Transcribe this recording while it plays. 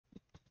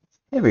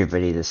Hey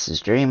everybody, this is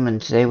Dream, and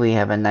today we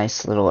have a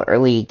nice little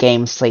early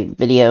game slate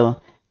video.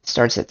 It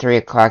starts at 3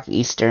 o'clock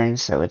Eastern,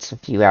 so it's a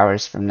few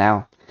hours from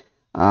now.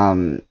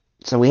 Um,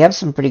 so we have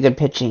some pretty good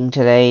pitching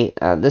today.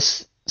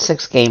 This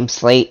 6-game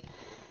slate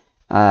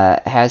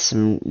has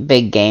some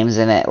big games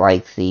in it,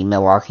 like the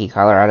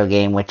Milwaukee-Colorado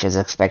game, which is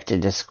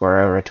expected to score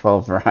over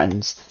 12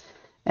 runs.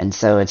 And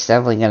so it's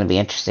definitely going to be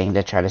interesting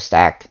to try to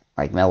stack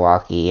like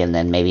Milwaukee and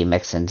then maybe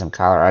mix in some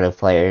Colorado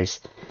players,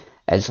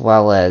 as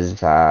well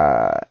as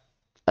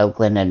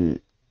Oakland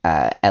and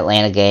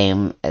Atlanta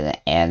game,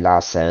 and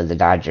also the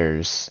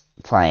Dodgers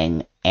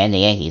playing and the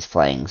Yankees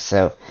playing.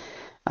 So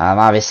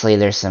obviously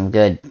there's some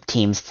good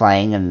teams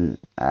playing, and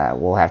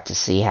we'll have to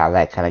see how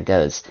that kind of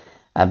goes.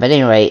 But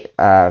anyway,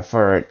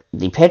 for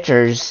the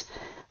pitchers,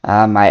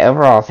 my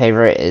overall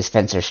favorite is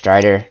Spencer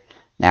Strider.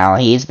 Now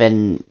he's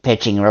been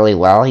pitching really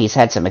well. He's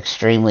had some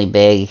extremely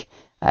big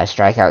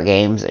strikeout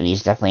games, and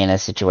he's definitely in a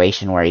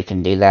situation where he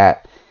can do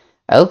that.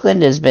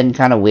 Oakland has been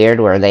kind of weird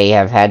where they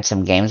have had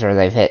some games where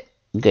they've hit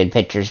good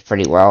pitchers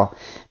pretty well,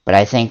 but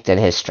I think that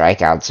his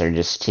strikeouts are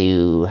just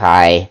too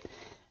high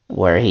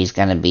where he's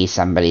going to be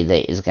somebody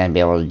that is going to be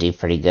able to do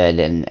pretty good,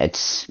 and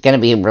it's going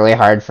to be really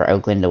hard for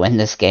Oakland to win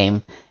this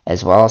game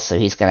as well, so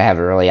he's going to have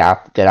a really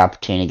good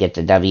opportunity to get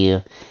the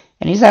W.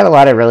 And he's had a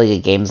lot of really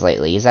good games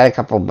lately. He's had a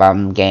couple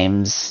bum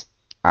games,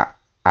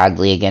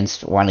 oddly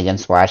one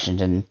against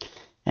Washington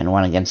and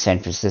one against San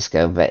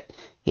Francisco, but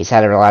he's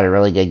had a lot of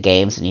really good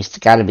games, and he's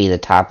got to be the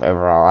top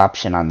overall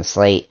option on the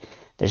slate.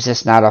 There's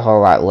just not a whole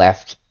lot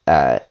left.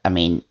 I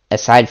mean,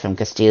 aside from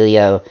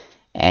Castillo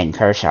and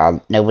Kershaw,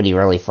 nobody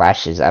really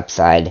flashes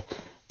upside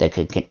that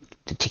could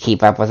to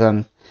keep up with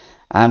him.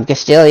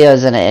 Castillo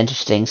is in an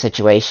interesting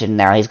situation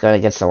now. He's going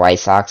against the White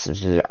Sox,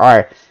 which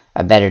are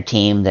a better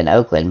team than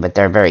Oakland, but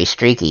they're very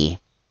streaky.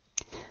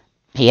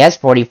 He has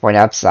 40-point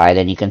upside,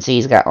 and you can see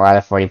he's got a lot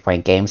of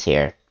 40-point games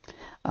here.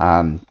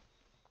 Um,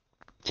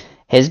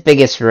 his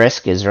biggest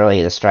risk is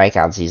really the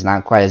strikeouts. He's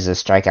not quite as a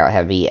strikeout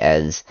heavy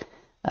as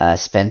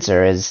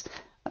Spencer is,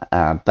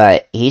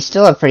 but he's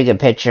still a pretty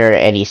good pitcher,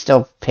 and he's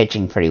still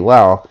pitching pretty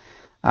well.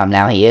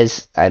 Now he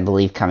is, I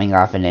believe, coming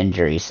off an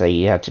injury, so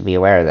you have to be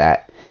aware of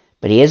that.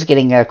 But he is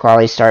getting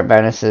quality start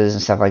bonuses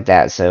and stuff like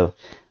that, so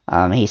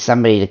he's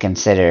somebody to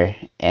consider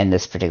in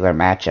this particular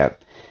matchup.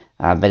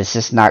 But it's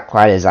just not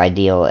quite as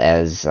ideal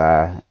as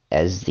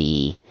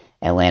the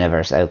Atlanta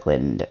versus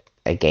Oakland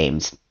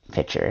games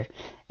pitcher.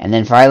 And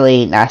then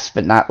finally, last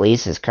but not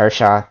least, is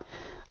Kershaw.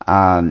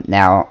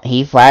 Now,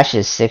 he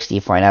flashes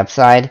 60-point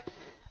upside,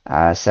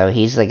 so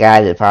he's the guy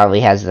that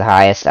probably has the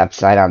highest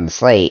upside on the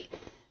slate.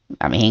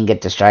 I mean, he can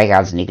get the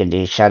strikeouts and he can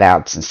do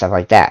shutouts and stuff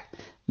like that.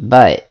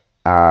 But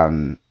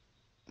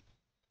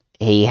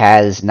he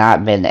has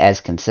not been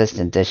as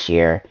consistent this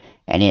year,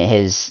 and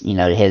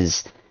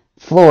his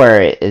floor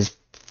is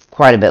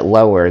quite a bit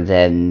lower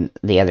than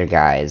the other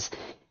guys.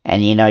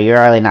 And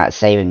you're really not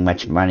saving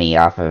much money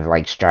off of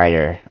like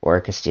Strider or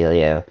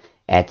Castillo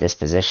at this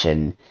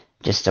position,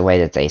 just the way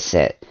that they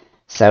sit.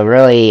 So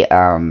really,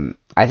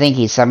 I think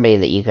he's somebody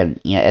that you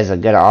could, as a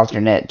good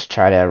alternate to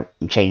try to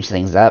change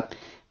things up.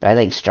 But I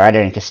think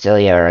Strider and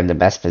Castillo are in the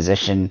best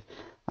position.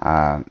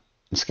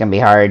 It's gonna be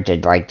hard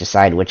to like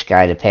decide which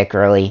guy to pick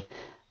really,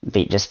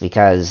 just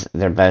because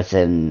they're both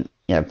in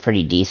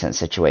pretty decent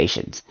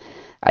situations.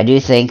 I do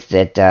think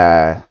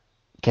that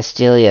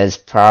Castillo is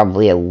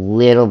probably a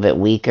little bit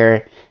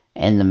weaker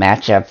in the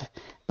matchup,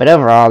 but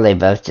overall they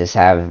both just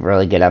have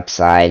really good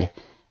upside,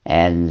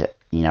 and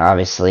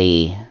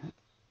obviously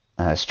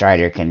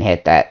Strider can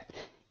hit that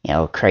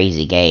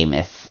crazy game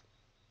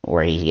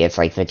where he gets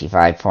like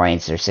 55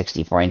 points or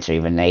 60 points or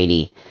even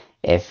 80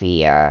 if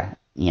he has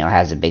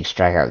a big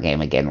strikeout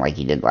game again like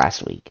he did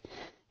last week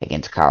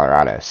against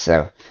Colorado.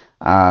 So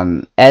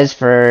as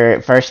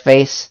for first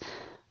base,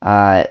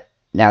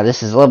 now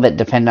this is a little bit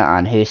dependent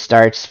on who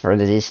starts for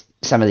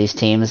some of these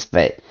teams,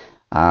 but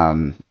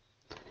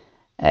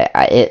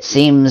it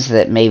seems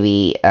that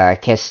maybe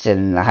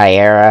Keston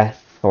Hiera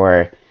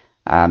for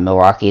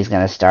Milwaukee is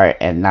going to start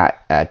and not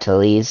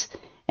Talese.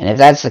 And if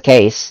that's the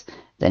case,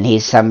 then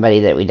he's somebody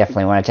that we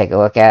definitely want to take a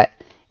look at.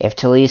 If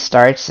Talese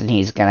starts, then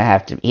he's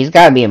got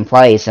to be in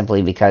play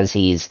simply because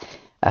he's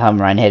a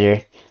home run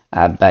hitter.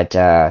 But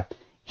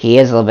he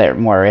is a little bit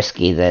more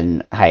risky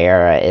than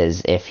Hiera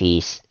is if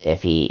he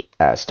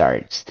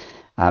starts.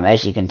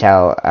 As you can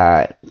tell,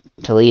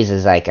 Talese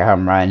is like a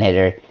home run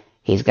hitter.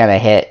 He's gonna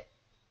hit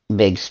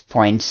big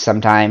points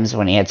sometimes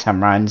when he hits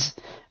home runs,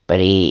 but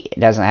he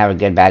doesn't have a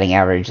good batting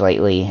average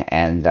lately,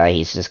 and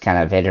he's just kind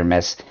of hit or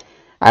miss.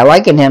 I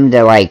liken him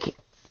to like,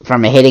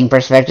 from a hitting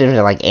perspective,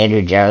 to like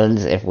Andrew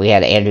Jones. If we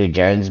had Andrew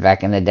Jones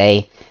back in the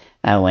day,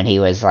 when he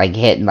was like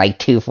hitting like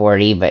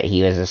 240, but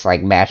he was just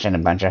like mashing a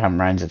bunch of home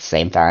runs at the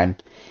same time.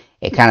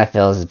 It kind of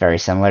feels very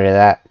similar to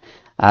that.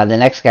 The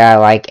next guy I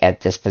like at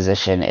this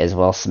position is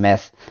Will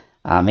Smith.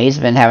 He's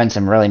been having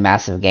some really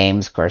massive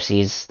games. Of course,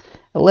 he's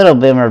a little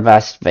boomer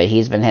bust, but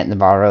he's been hitting the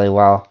ball really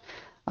well.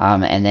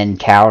 And then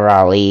Cal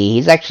Raleigh,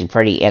 he's actually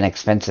pretty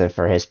inexpensive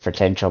for his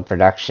potential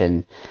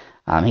production.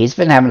 He's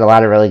been having a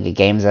lot of really good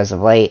games as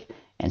of late,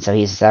 and so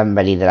he's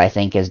somebody that I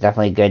think is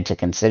definitely good to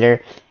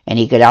consider. And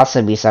he could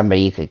also be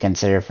somebody you could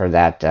consider for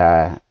that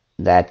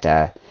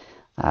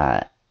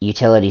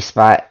utility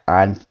spot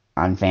on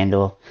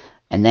FanDuel.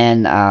 And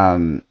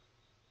then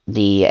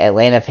the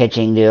Atlanta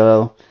pitching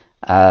duo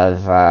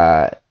of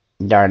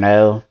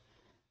d'Arnaud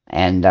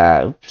and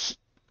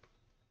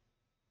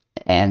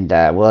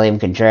William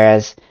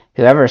Contreras.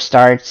 Whoever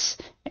starts,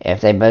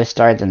 if they both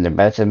start, then they're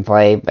both in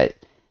play. But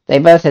they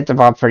both hit the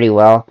ball pretty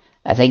well.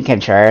 I think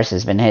Contreras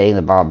has been hitting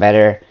the ball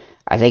better.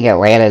 I think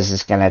Atlanta's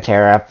just going to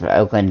tear up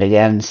Oakland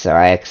again, so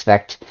I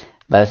expect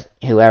both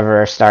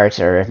whoever starts,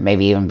 or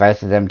maybe even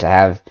both of them, to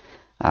have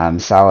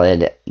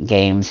solid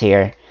games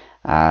here.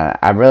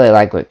 I really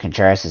like what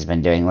Contreras has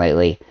been doing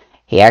lately.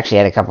 He actually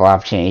had a couple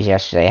opportunities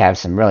yesterday, have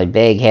some really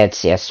big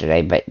hits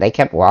yesterday, but they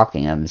kept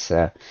walking him,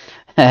 so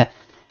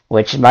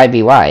which might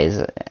be wise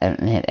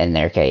in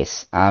their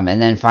case. And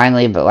then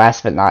finally, but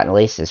last but not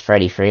least, is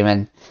Freddie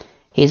Freeman.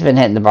 He's been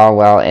hitting the ball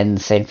well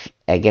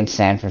against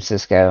San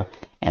Francisco,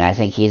 and I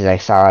think he's a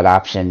solid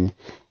option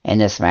in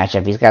this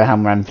matchup. He's got a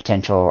home run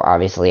potential,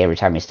 obviously, every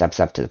time he steps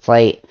up to the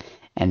plate,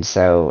 and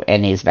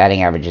his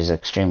batting average is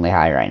extremely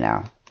high right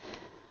now.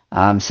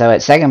 So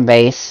at second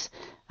base,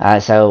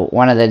 so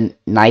one of the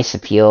nice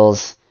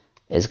appeals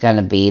is going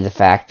to be the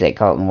fact that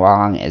Colton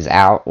Wong is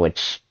out,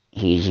 which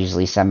he's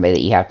usually somebody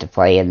that you have to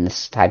play in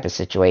this type of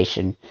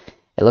situation.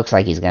 It looks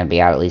like he's going to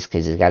be out, at least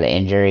because he's got an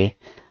injury.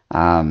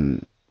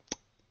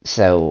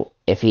 So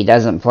if he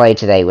doesn't play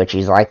today, which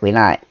he's likely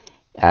not,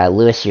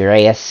 Luis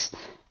Urias,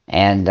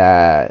 and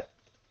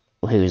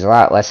who's a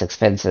lot less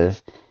expensive,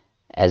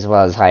 as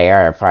well as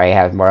Jair, probably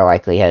have more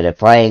likelihood of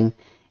playing.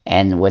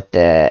 And with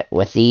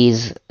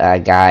these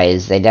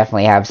guys, they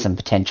definitely have some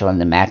potential in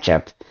the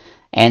matchup,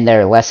 and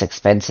they're less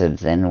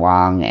expensive than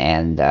Wong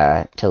and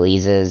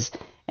Tellez's,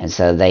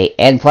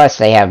 and plus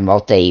they have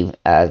multi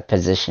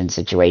position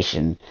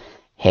situation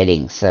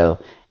hitting.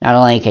 So not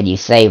only can you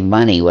save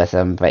money with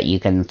them, but you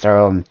can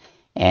throw them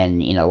in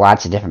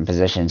lots of different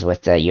positions,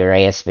 with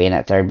Urias being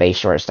at third base,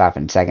 shortstop,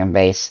 and second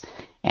base,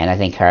 and I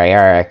think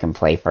Herrera can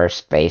play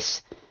first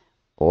base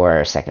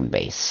or second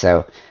base.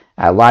 So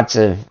lots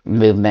of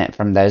movement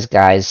from those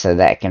guys, so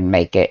that can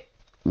make it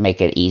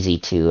easy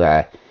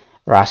to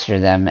roster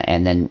them,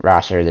 and then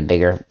roster the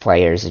bigger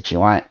players that you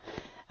want.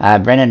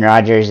 Brendan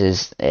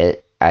Rodgers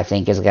I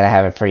think is going to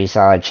have a pretty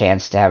solid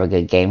chance to have a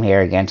good game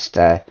here against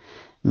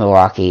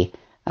Milwaukee.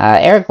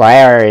 Eric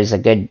Lauer is a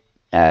good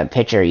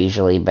pitcher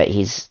usually, but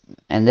he's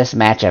in this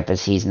matchup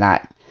he's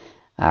not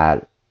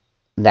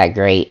that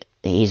great.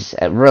 He's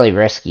really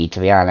risky, to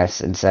be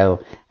honest, and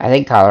so I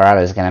think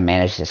Colorado is going to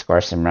manage to score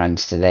some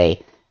runs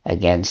today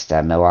against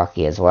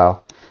Milwaukee as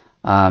well.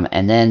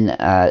 And then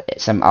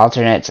some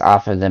alternates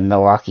off of the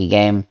Milwaukee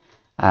game.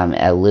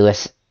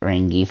 Luis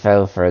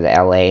Rengifo for the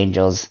LA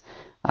Angels.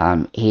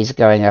 He's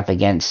going up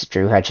against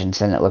Drew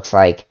Hutchinson, it looks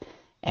like,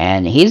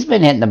 and he's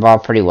been hitting the ball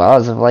pretty well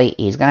as of late.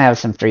 He's going to have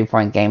some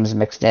 3-point games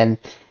mixed in,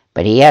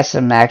 but he has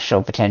some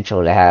actual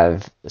potential to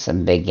have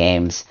some big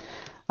games.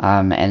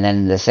 And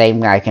then the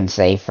same I can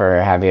say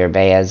for Javier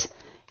Baez.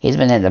 He's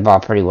been hitting the ball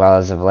pretty well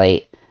as of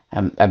late,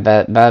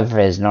 above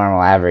his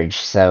normal average.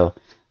 So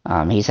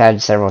he's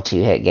had several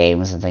 2-hit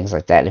games and things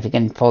like that. If he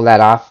can pull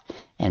that off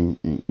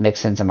and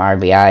mix in some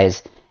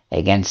RBIs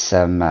against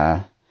some,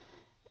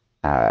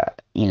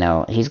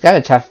 he's got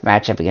a tough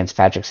matchup against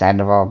Patrick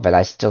Sandoval, but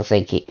I still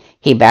think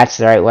he bats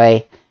the right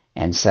way,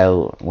 and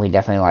so we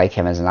definitely like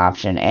him as an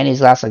option. And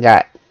he's also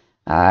got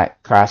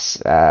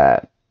cross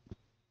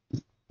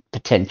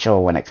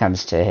potential when it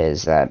comes to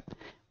his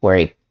where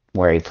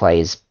he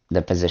plays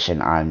the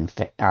position on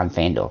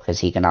FanDuel, because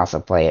he can also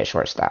play at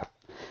shortstop.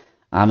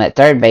 At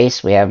third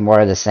base, we have more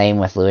of the same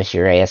with Luis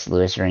Urias,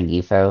 Luis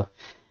Rengifo.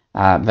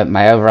 But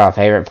my overall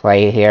favorite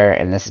play here,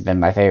 and this has been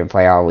my favorite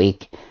play all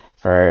week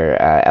for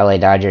LA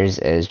Dodgers,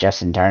 is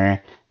Justin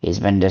Turner. He's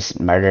been just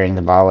murdering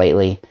the ball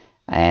lately,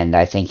 and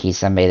I think he's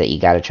somebody that you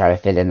got to try to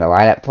fit in the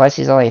lineup. Plus,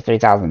 he's only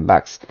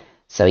 $3,000,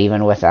 so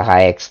even with a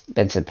high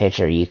expensive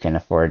pitcher, you can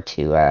afford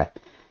to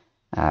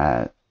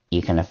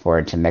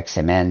mix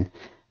him in.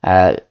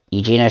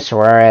 Eugenio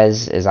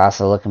Suarez is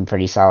also looking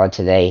pretty solid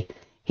today.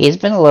 He's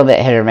been a little bit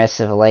hit or miss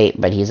of late,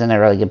 but he's in a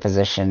really good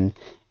position,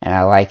 and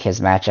I like his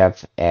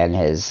matchup and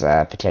his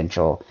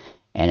potential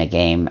in a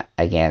game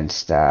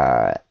against,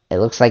 it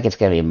looks like it's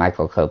going to be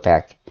Michael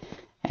Kopech,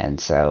 and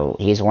so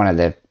he's one of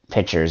the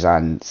pitchers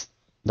on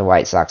the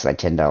White Sox I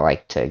tend to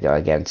like to go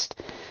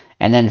against.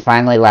 And then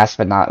finally, last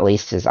but not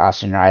least, is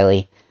Austin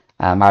Riley.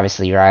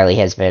 Obviously, Riley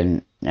has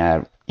been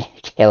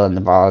killing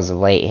the balls of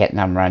late, hitting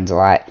home runs a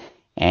lot,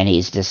 and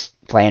he's just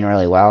playing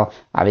really well.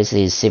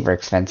 Obviously, he's super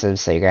expensive,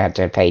 so you're going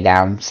to have to pay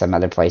down some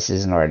other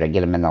places in order to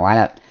get him in the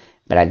lineup,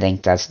 but I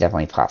think that's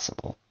definitely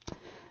possible.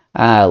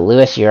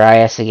 Luis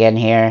Urias again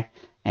here,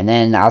 and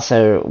then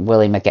also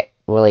Willie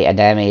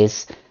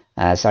Adames.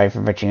 Sorry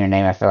for butchering your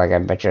name. I feel like I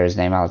butcher his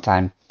name all the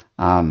time.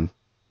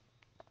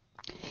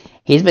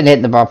 He's been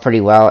hitting the ball pretty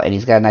well, and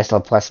he's got a nice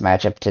little plus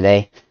matchup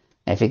today.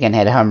 If he can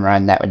hit a home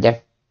run, that would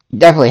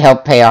definitely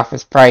help pay off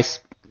his price.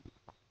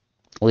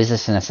 Leaves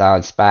us in a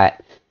solid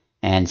spot.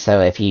 And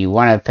so if you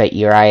want to put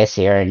Urias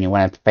here and you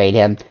want to fade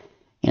him,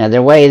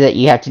 the way that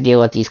you have to deal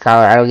with these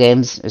Colorado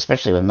games,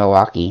 especially with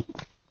Milwaukee,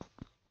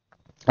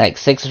 like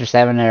 6 or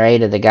 7 or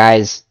 8 of the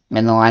guys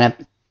in the lineup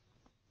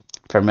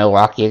for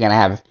Milwaukee are going to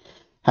have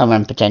home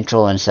run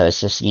potential, and so it's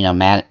just,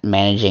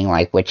 managing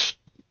like which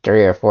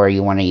 3 or 4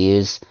 you want to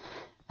use,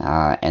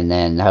 and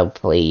then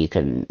hopefully you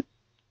can,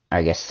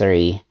 I guess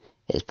 3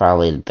 is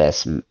probably the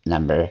best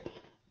number,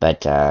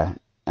 but,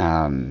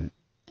 and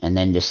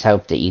then just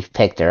hope that you've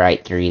picked the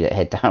right 3 that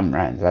hit the home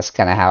runs. That's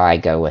kind of how I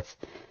go with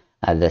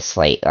this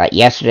slate. Like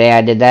yesterday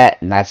I did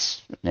that, and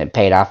it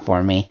paid off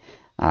for me,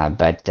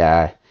 but,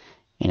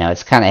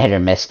 it's kind of hit or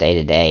miss day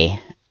to day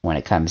when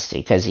it comes to,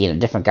 because,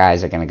 different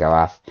guys are going to go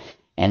off,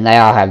 and they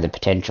all have the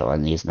potential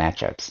in these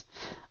matchups.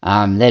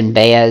 Then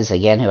Baez,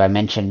 again, who I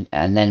mentioned,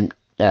 and then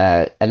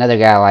another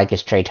guy I like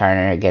is Trey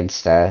Turner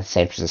against San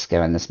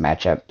Francisco in this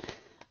matchup.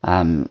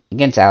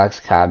 Against Alex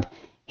Cobb,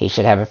 he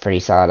should have a pretty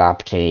solid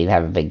opportunity to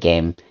have a big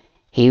game.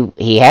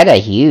 He had a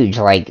huge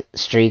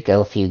streak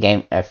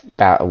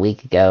about a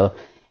week ago.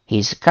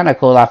 He's kind of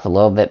cooled off a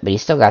little bit, but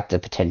he's still got the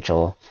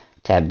potential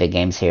to have big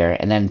games here.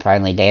 And then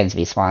finally,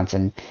 Dansby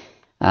Swanson.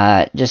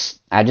 I just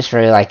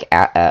really like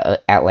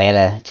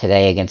Atlanta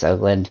today against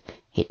Oakland.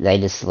 They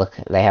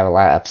have a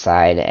lot of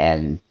upside,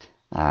 and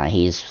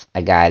he's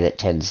a guy that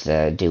tends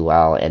to do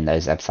well in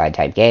those upside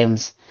type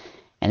games.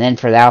 And then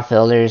for the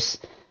outfielders,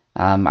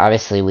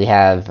 obviously we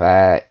have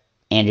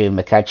Andrew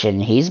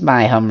McCutchen. He's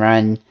my home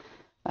run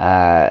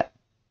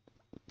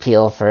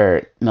peel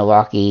for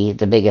Milwaukee,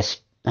 the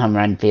biggest home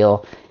run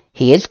peel.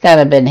 He has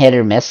kind of been hit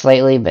or miss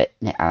lately, but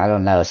I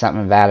don't know.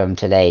 Something about him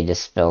today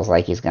just feels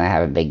like he's going to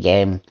have a big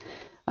game.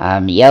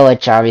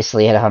 Yelich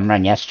obviously hit a home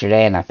run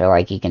yesterday, and I feel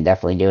like he can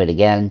definitely do it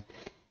again.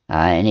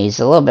 And he's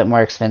a little bit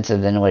more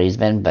expensive than what he's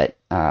been, but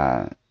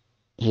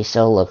he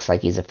still looks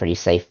like he's a pretty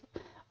safe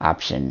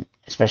option,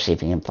 especially if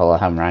he can pull a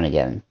home run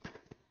again.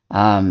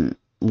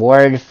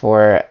 Ward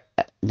for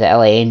the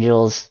LA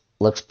Angels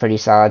looks pretty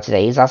solid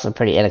today. He's also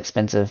pretty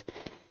inexpensive.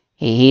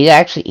 He's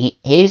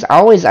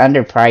always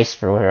underpriced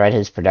for what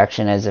his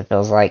production is, it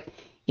feels like.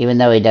 Even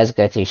though he does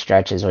go through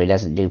stretches where he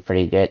doesn't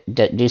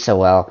do so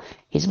well,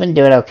 he's been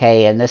doing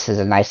okay, and this is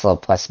a nice little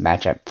plus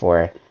matchup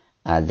for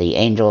the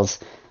Angels.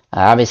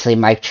 Obviously,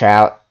 Mike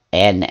Trout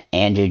and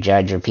Andrew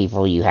Judge are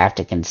people you have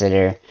to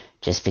consider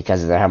just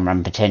because of their home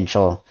run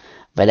potential.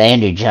 But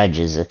Andrew Judge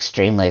is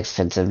extremely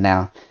expensive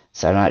now,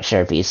 so I'm not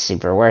sure if he's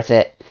super worth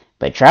it.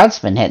 But Trout's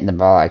been hitting the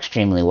ball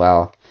extremely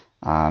well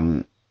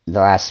the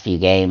last few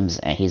games,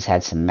 and he's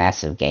had some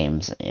massive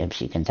games,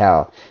 if you can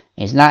tell.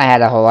 He's not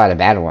had a whole lot of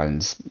bad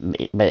ones,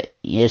 but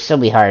it'll still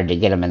be hard to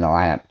get him in the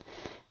lineup.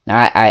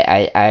 Now,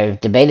 I've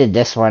debated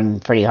this one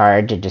pretty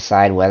hard to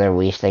decide whether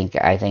I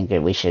think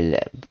that we should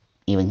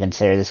even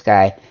consider this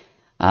guy,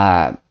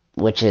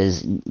 which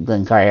is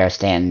Giancarlo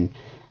Stanton.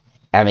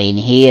 I mean,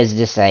 he is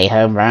just a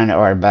home run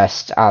or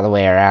bust all the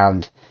way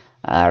around.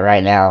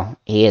 Right now,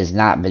 he has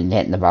not been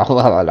hitting the ball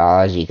well at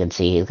all, as you can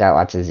see. He's got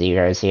lots of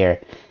zeros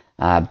here.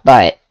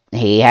 But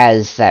he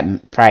has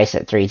that price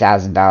at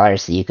 $3,000,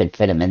 so you could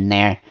fit him in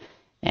there.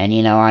 And,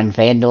 on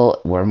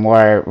FanDuel, we're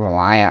more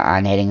reliant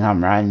on hitting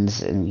home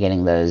runs and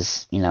getting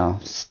those,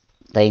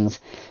 things.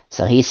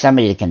 So he's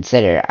somebody to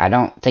consider. I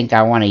don't think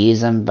I want to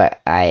use him, but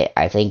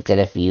I think that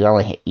if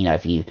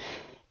you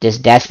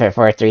just desperate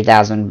for a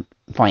 3,000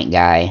 point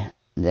guy,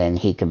 then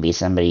he could be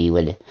somebody you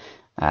would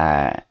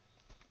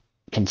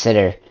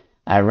consider.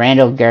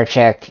 Randall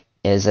Gerchek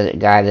is a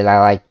guy that I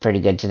like pretty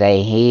good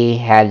today. He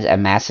had a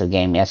massive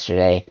game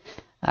yesterday,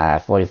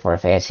 44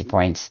 fantasy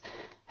points.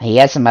 He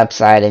has some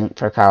upside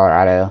for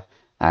Colorado.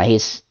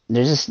 There's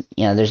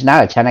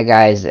not a ton of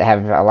guys that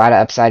have a lot of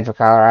upside for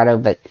Colorado,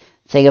 but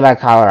the thing about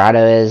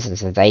Colorado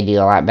is that they do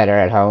a lot better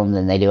at home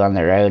than they do on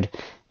the road,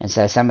 and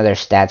so some of their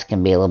stats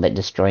can be a little bit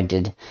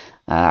disjointed,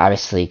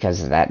 obviously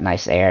because of that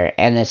nice air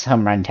and this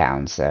home run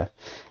town. So,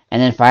 and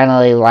then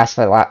finally, last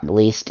but not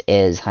least,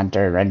 is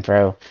Hunter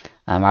Renfroe.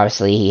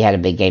 Obviously, he had a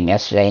big game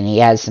yesterday, and he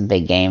has some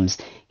big games.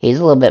 He's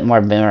a little bit more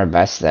boom or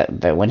bust,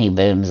 but when he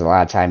booms, a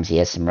lot of times he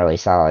has some really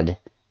solid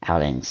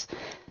outings.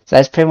 So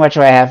that's pretty much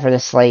what I have for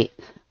this slate.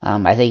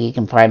 I think you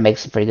can probably make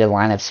some pretty good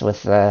lineups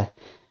with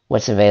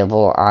what's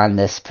available on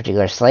this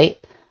particular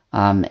slate.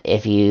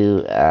 If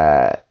you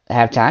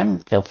have time,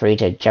 feel free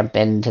to jump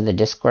into the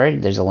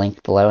Discord. There's a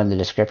link below in the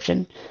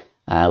description.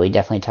 We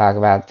definitely talk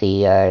about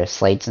the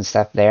slates and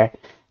stuff there,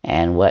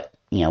 and what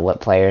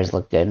players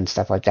look good and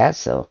stuff like that.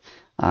 So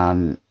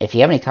if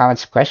you have any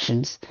comments or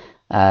questions,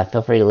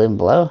 feel free to leave them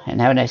below, and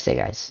have a nice day,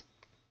 guys.